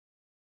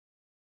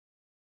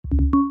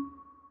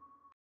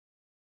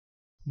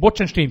Boats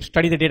and streams.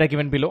 Study the data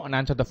given below and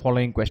answer the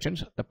following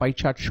questions. The pie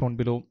chart shown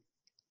below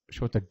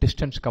shows the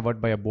distance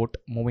covered by a boat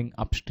moving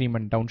upstream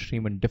and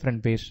downstream in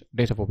different days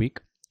of a week.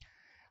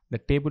 The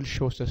table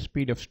shows the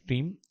speed of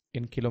stream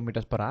in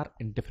kilometers per hour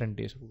in different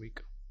days of a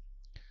week.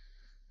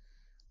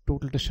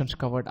 Total distance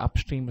covered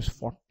upstream is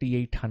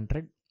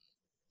 4,800.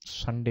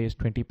 Sunday is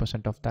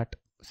 20% of that.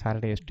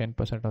 Saturday is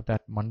 10% of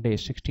that. Monday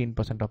is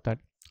 16% of that.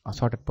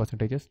 Assorted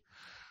percentages.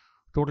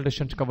 Total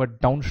distance covered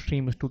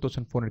downstream is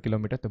 2,400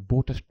 kilometers. The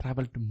boat has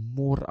traveled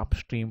more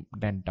upstream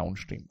than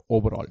downstream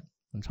overall.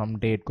 And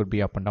someday it could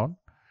be up and down.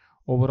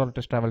 Overall, it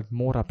has traveled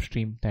more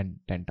upstream than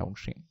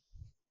downstream.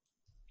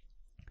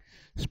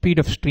 Speed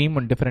of stream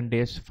on different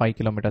days: 5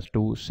 kilometers,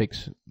 2,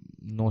 6.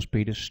 No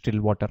speed is still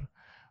water,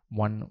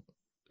 1,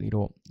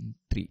 0,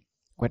 3.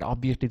 Quite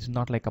obviously, it's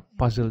not like a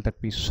puzzle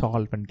that we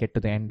solve and get to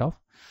the end of.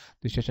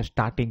 This is just a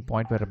starting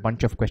point where a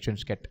bunch of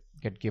questions get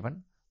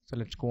given. So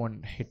let's go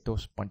and hit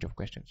those bunch of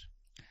questions.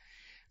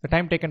 The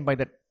time taken by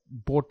the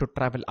boat to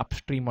travel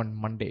upstream on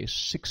Monday is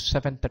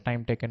 6/7 the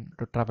time taken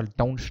to travel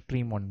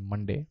downstream on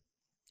Monday.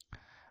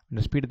 And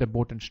the speed of the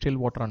boat in still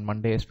water on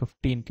Monday is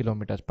 15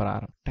 kilometers per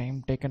hour.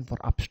 Time taken for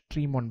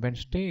upstream on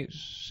Wednesday is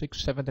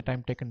 6/7 the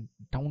time taken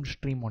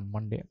downstream on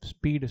Monday.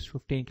 Speed is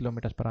 15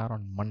 kilometers per hour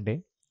on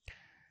Monday.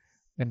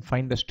 Then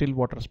find the still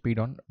water speed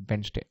on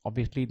Wednesday.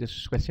 Obviously,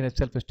 this question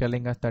itself is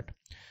telling us that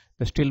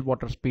the still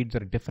water speeds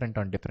are different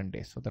on different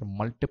days. So there are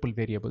multiple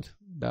variables.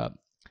 The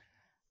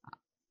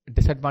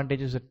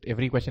disadvantage is that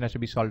every question has to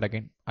be solved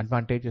again.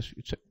 Advantage is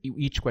it's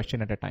each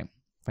question at a time.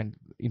 When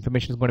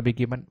information is going to be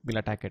given, we'll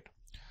attack it.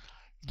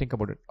 Think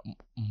about it.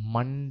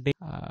 Monday,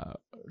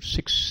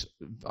 6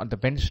 on the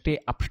Wednesday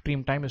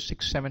upstream time is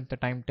 6/7 the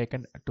time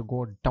taken to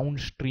go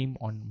downstream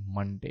on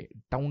Monday.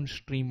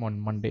 Downstream on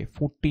Monday,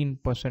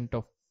 14%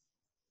 of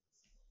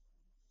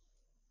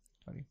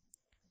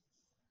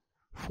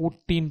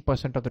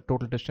 14% of the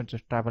total distance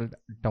is traveled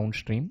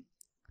downstream.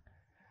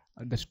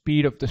 The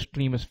speed of the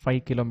stream is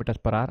 5 kilometers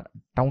per hour.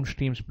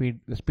 Downstream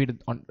speed, the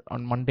speed on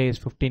Monday is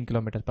 15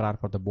 kilometers per hour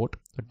for the boat.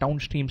 The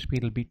downstream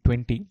speed will be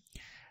 20.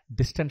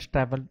 Distance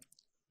traveled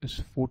is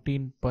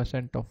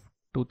 14% of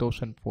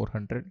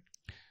 2,400.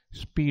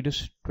 Speed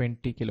is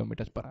 20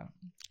 kilometers per hour.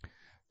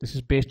 This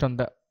is based on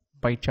the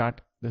pie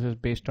chart. This is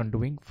based on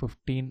doing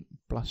 15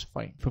 plus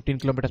 5. 15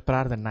 kilometers per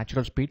hour, the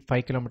natural speed,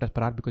 5 kilometers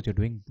per hour because you're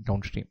doing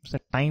downstream. So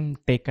the time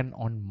taken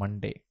on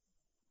Monday.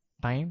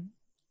 Time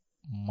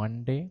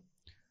Monday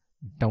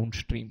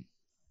downstream.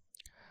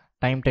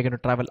 Time taken to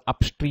travel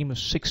upstream is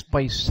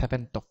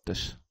 6/7 of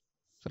this.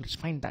 So let's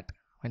find that.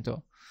 And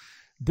so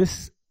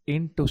this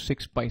into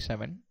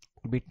 6/7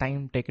 will be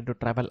time taken to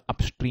travel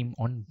upstream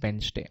on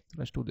Wednesday.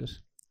 Let's do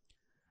this.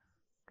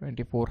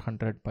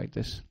 2,400 by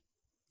this.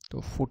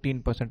 So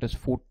 14% is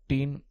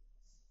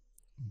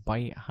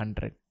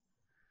 14/100.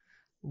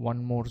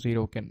 One more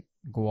 0 can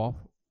go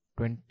off.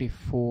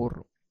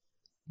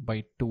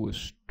 24/2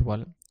 is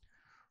 12.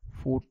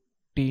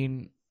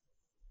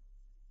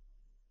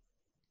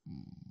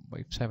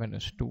 14/7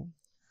 is 2.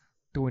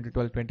 2 into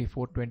 12,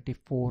 24.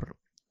 24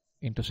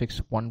 into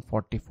 6,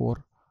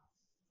 144.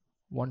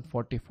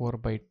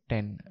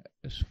 144/10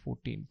 is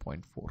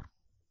 14.4.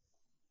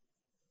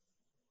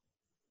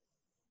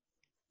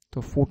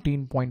 So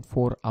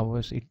 14.4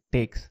 hours it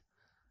takes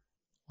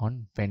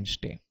on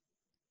Wednesday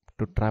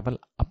to travel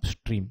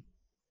upstream.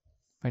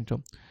 Fine.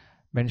 So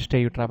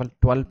Wednesday you travel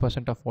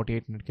 12% of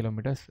 4,800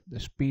 kilometers,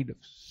 the speed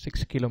of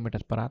 6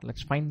 kilometers per hour.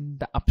 Let's find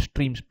the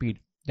upstream speed,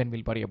 then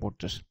we'll worry about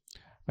this.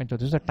 Fine. So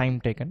this is the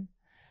time taken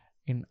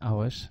in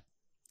hours.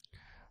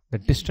 The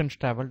distance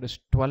traveled is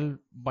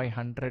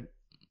 12/100.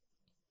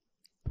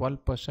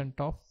 12%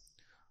 of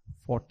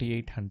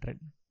 4,800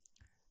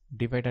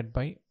 divided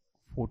by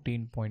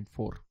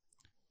 14.4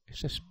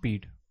 is a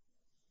speed.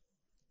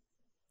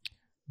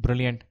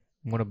 Brilliant.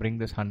 I'm going to bring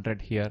this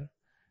 100 here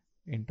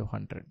into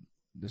 100.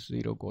 This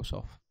 0 goes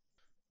off.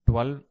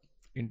 12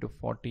 into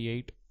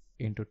 48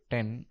 into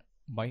 10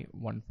 by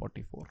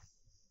 144.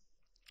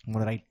 I'm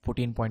going to write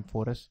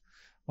 14.4 as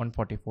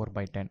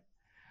 144/10.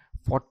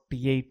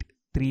 48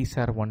 3s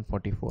are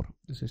 144.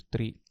 This is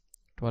 3.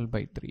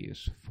 12/3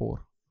 is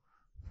 4.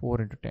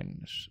 4 into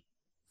 10 is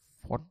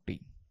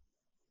 40.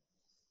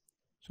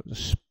 So the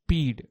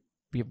speed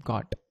we've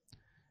got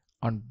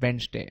on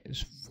Wednesday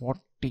is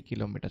 40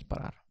 kilometers per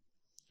hour.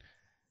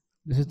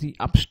 This is the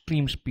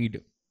upstream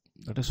speed.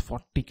 That is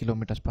 40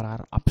 kilometers per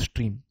hour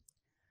upstream.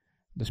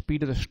 The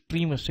speed of the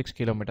stream is 6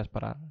 kilometers per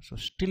hour. So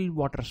still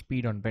water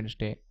speed on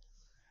Wednesday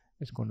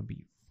is going to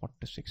be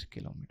 46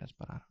 kilometers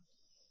per hour.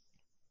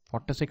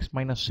 46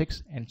 minus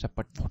 6 ends up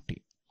at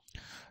 40.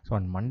 So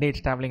on Monday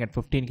it's traveling at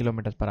 15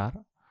 kilometers per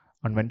hour.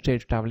 On Wednesday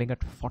it's traveling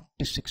at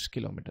 46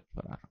 kilometers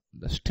per hour.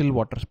 The still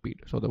water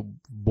speed. So the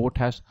boat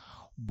has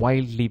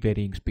wildly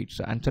varying speeds.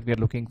 The answer we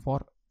are looking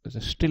for is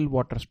the still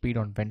water speed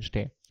on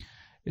Wednesday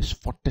is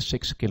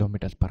 46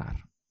 kilometers per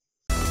hour.